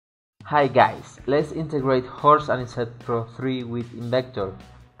Hi guys, let's integrate Horse and Inset Pro 3 with Invector.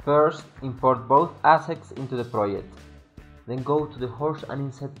 First, import both assets into the project. Then go to the Horse and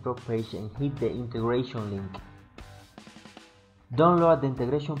Inset Pro page and hit the integration link. Download the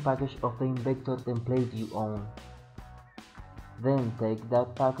integration package of the Invector template you own. Then take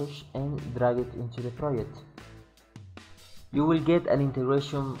that package and drag it into the project. You will get an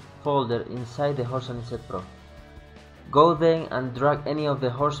integration folder inside the Horse and Inset Pro. Go then and drag any of the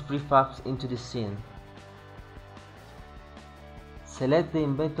horse prefabs into the scene. Select the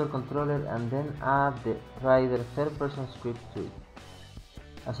Invector controller and then add the rider third-person script to it.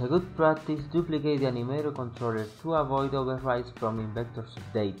 As a good practice, duplicate the animator controller to avoid overrides from Invector's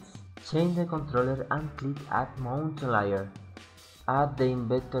updates. Change the controller and click Add Mount Layer. Add the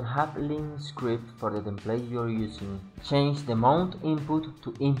Invector HAP link script for the template you are using. Change the mount input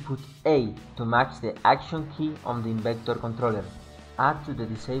to input A to match the action key on the Invector controller. Add to the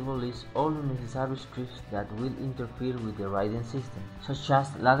disable list all unnecessary scripts that will interfere with the riding system, such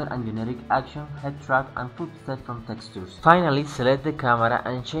as ladder and generic action, head track, and footstep from textures. Finally, select the camera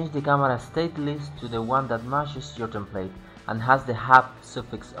and change the camera state list to the one that matches your template and has the HAP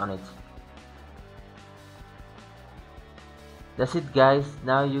suffix on it. That's it guys,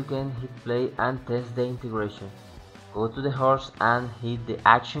 now you can hit play and test the integration. Go to the horse and hit the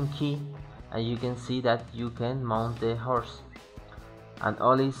action key and you can see that you can mount the horse and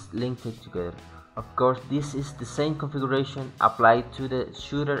all is linked together. Of course, this is the same configuration applied to the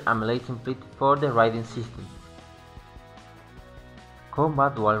shooter and melee template for the riding system.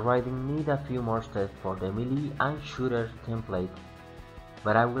 Combat while riding need a few more steps for the melee and shooter template,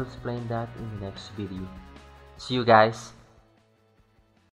 but I will explain that in the next video. See you guys!